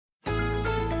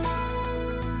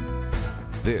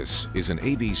This is an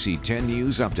ABC 10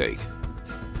 News update.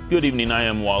 Good evening, I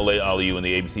am Wale Aliyu in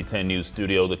the ABC 10 News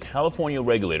studio. The California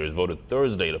regulators voted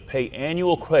Thursday to pay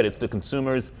annual credits to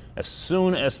consumers as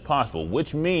soon as possible,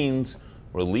 which means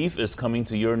relief is coming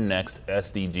to your next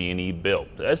SDG&E bill.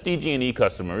 The SDG&E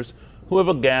customers who have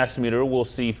a gas meter will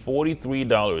see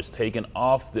 $43 taken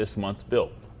off this month's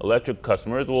bill. Electric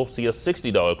customers will see a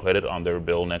 $60 credit on their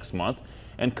bill next month,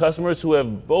 and customers who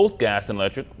have both gas and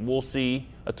electric will see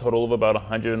a total of about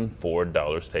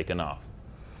 $104 taken off.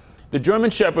 The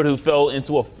German Shepherd who fell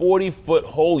into a 40-foot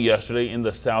hole yesterday in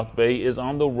the South Bay is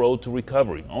on the road to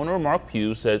recovery. Owner Mark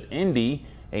Pugh says Indy,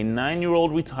 a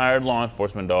 9-year-old retired law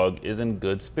enforcement dog, is in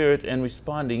good spirits and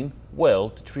responding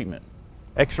well to treatment.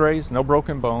 X-rays, no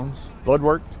broken bones. Blood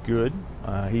work's good.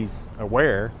 He's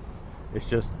aware. It's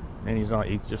just, and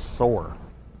he's just sore.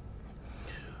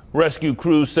 Rescue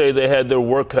crews say they had their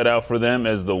work cut out for them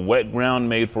as the wet ground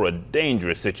made for a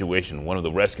dangerous situation. One of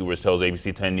the rescuers tells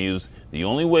ABC 10 News the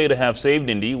only way to have saved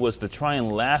Indy was to try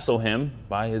and lasso him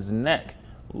by his neck.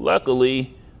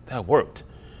 Luckily, that worked.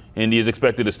 Indy is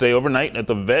expected to stay overnight at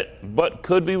the vet, but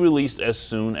could be released as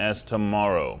soon as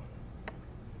tomorrow.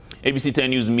 ABC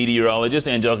 10 News meteorologist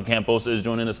Angelica Campos is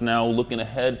joining us now, looking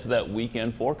ahead to that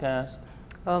weekend forecast.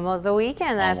 Almost the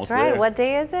weekend, that's Almost right. there. What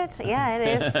day is it? Yeah,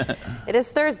 it is. It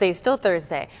is Thursday, still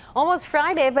Thursday. Almost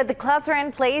Friday, but the clouds are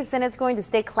in place and it's going to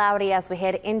stay cloudy as we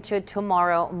head into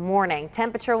tomorrow morning.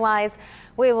 Temperature-wise,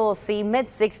 we will see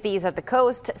mid-60s at the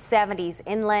coast, 70s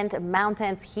inland,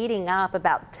 mountains heating up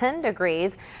about 10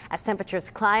 degrees as temperatures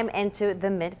climb into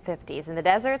the mid-50s. In the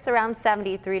deserts, around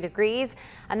 73 degrees.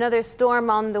 Another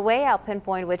storm on the way. I'll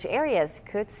pinpoint which areas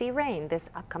could see rain this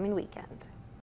upcoming weekend.